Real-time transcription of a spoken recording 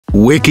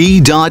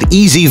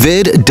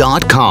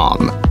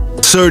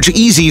Wiki.ezvid.com. Search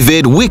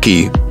EasyVid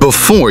Wiki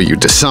before you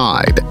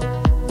decide.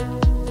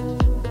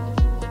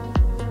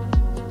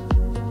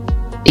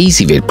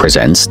 EasyVid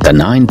presents the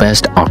 9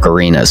 best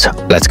ocarinas.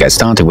 Let's get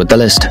started with the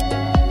list.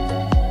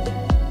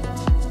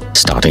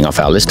 Starting off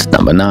our list at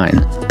number 9,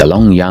 the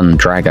Long Yun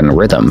Dragon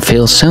Rythem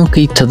feels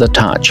silky to the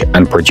touch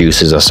and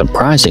produces a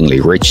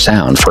surprisingly rich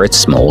sound for its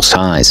small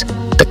size.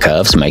 The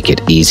curves make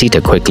it easy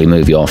to quickly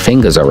move your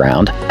fingers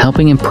around,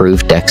 helping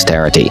improve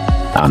dexterity.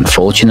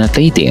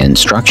 Unfortunately, the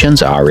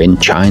instructions are in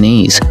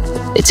Chinese.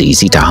 It's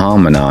easy to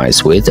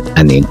harmonize with,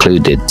 and the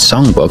included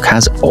songbook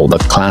has all the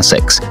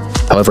classics.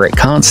 However, it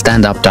can't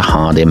stand up to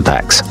hard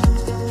impacts.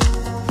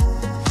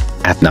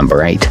 At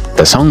number 8,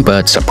 the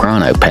Songbird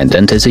Soprano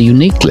Pendant is a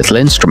unique little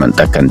instrument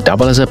that can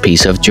double as a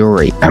piece of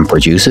jewelry and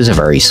produces a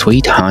very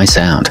sweet high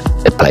sound.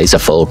 It plays a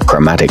full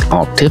chromatic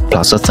octave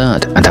plus a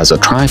third and has a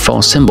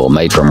Tri-4 cymbal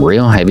made from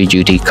real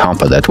heavy-duty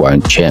copper that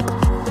won't chip.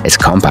 It's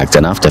compact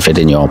enough to fit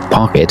in your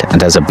pocket and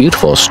has a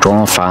beautiful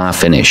straw fire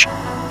finish,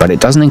 but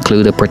it doesn't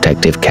include a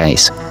protective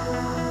case.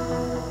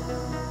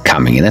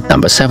 Coming in at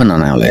number 7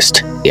 on our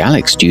list, the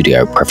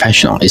AlexStudio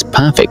Professional is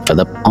perfect for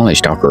the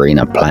polished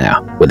ocarina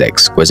player, with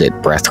exquisite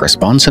breath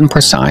response and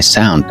precise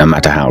sound no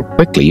matter how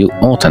quickly you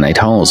alternate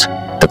holes.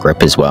 The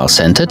grip is well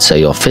centered so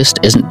your fist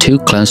isn't too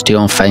close to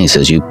your face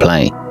as you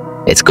play.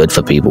 It's good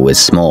for people with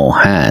small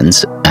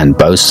hands and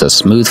boasts a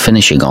smooth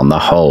finishing on the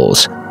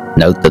holes.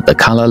 Note that the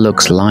color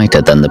looks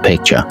lighter than the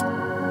picture.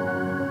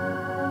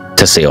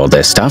 To see all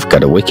this stuff, go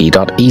to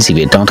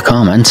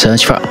wiki.ezvid.com and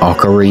search for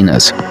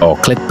ocarinas, or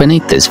click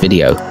beneath this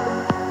video.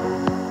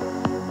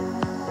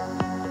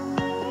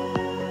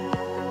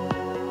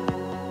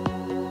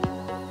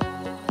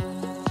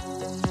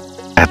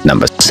 At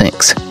number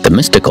 6, the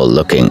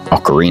mystical-looking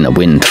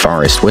OscarinaWind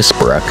Forest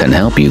Whisperer can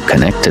help you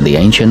connect to the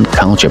ancient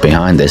culture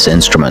behind this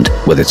instrument.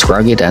 With its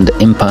rugged and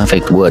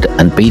imperfect wood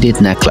and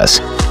beaded necklace,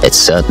 it's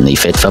certainly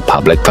fit for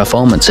public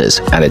performances,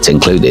 and its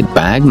included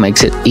bag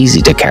makes it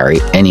easy to carry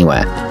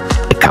anywhere.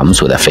 It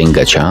comes with a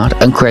finger chart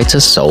and creates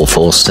a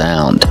soulful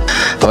sound.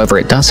 However,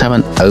 it does have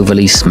an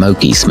overly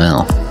smoky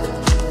smell.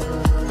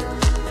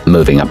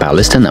 Moving up our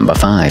list to number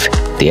 5,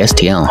 the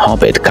STL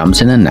Hobbit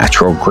comes in a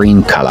natural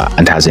green color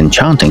and has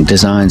enchanting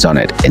designs on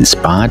it,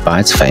 inspired by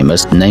its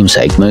famous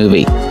namesake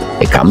movie.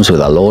 It comes with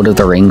a Lord of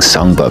the Rings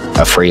songbook,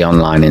 a free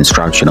online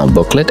instructional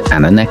booklet,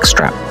 and a neck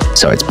strap,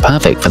 so it's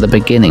perfect for the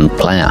beginning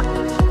player.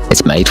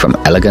 It's made from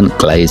elegant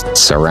glazed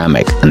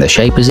ceramic, and the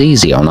shape is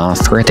easy on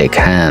arthritic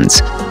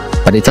hands,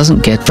 but it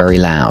doesn't get very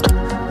loud.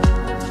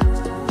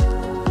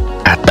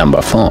 At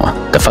number 4,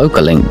 the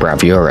Focalink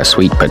Bravura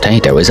Sweet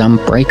Potato is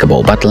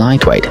unbreakable but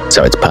lightweight,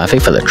 so it's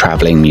perfect for the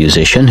traveling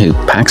musician who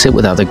packs it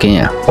with other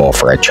gear, or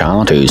for a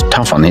child who's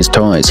tough on his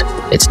toys.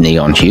 Its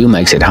neon hue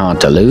makes it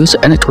hard to lose,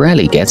 and it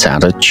rarely gets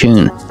out of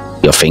tune.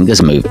 Your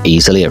fingers move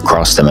easily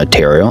across the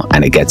material,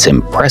 and it gets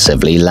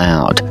impressively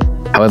loud.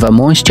 However,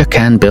 moisture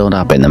can build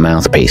up in the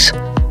mouthpiece.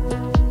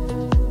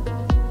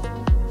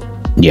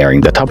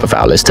 Nearing the top of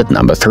our list at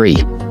number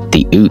 3,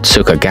 the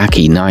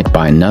Ootsukagakki Night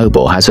by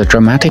Noble has a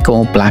dramatic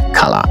all-black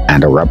color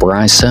and a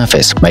rubberized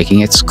surface, making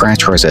it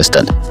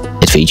scratch-resistant.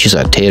 It features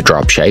a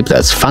teardrop shape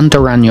that's fun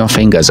to run your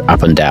fingers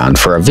up and down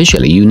for a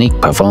visually unique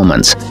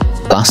performance.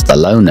 Plus, the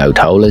low note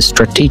hole is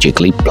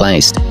strategically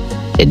placed.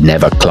 It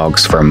never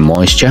clogs from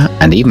moisture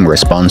and even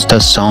responds to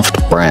soft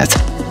breath.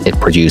 It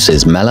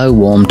produces mellow,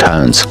 warm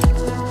tones.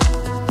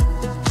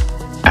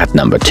 At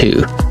number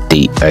 2,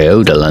 the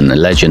Aoderlan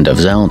Legend of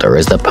Zelda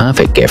is the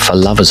perfect gift for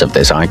lovers of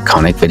this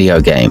iconic video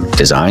game,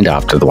 designed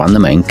after the one the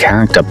main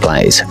character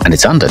plays, and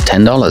it's under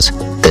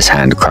 $10. This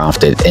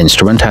handcrafted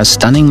instrument has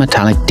stunning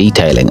metallic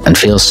detailing and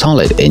feels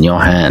solid in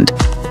your hand.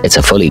 It's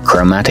a fully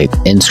chromatic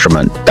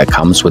instrument that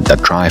comes with the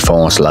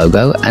Triforce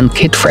logo and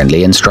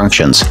kid-friendly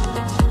instructions.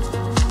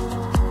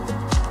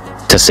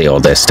 To see all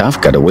this stuff,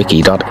 go to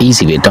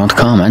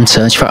wiki.ezvid.com and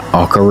search for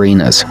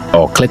ocarinas,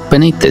 or click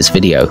beneath this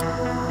video.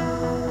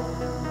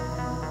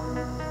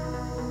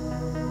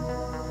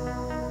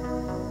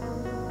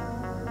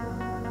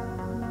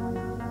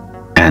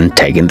 And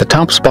taking the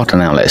top spot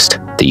on our list,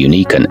 the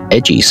unique and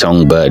edgy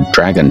Songbird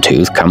Dragon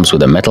Tooth comes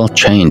with a metal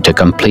chain to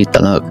complete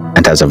the look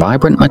and has a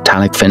vibrant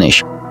metallic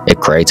finish.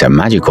 It creates a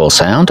magical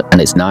sound, and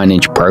its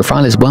 9-inch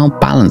profile is well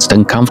balanced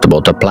and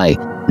comfortable to play,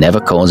 never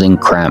causing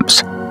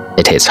cramps.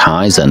 It hits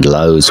highs and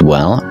lows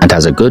well and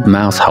has a good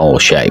mouth hole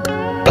shape,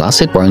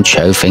 plus it won't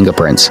show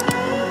fingerprints.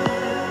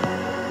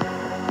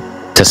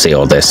 To see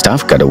all this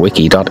stuff, go to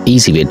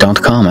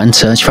wiki.ezvid.com and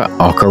search for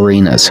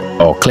ocarinas,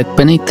 or click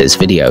beneath this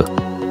video.